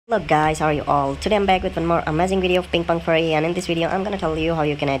Hello guys, how are you all? Today I'm back with one more amazing video of pingpongfury, and in this video I'm gonna tell you how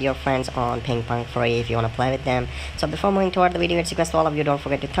you can add your friends on pingpongfury if you wanna play with them. So before moving toward the video, it's a request to all of you, don't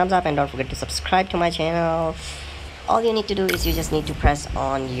forget to thumbs up and don't forget to subscribe to my channel. All you need to do is you just need to press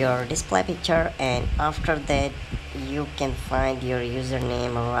on your display picture, and after that you can find your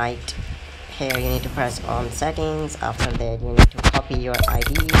username right here. You need to press on settings. After that you need to copy your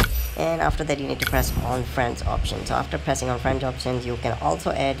ID, and after that you need to press on friends option. So after pressing on friends options, you can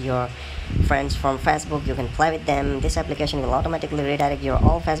also add your friends from Facebook. You can play with them. This application will automatically redirect your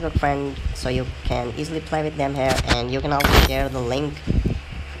all Facebook friends, so you can easily play with them here, and you can also share the link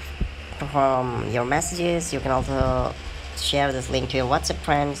from your messages. You can also share this link to your WhatsApp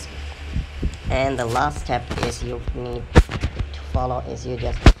friends, and the last step is you need to follow is you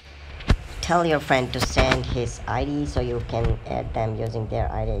just tell your friend to send his ID so you can add them using their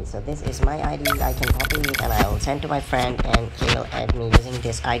ID. So this is my ID, I can copy it and I will send to my friend, and he will add me using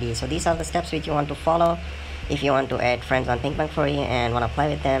this ID. So these are the steps which you want to follow if you want to add friends on pingpongfury and want to play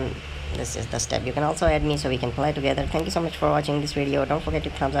with them. This is the step. You can also add me so we can play together. Thank you so much for watching this video. Don't forget to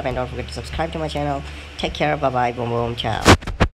thumbs up and don't forget to subscribe to my channel. Take care, bye bye, boom boom, ciao.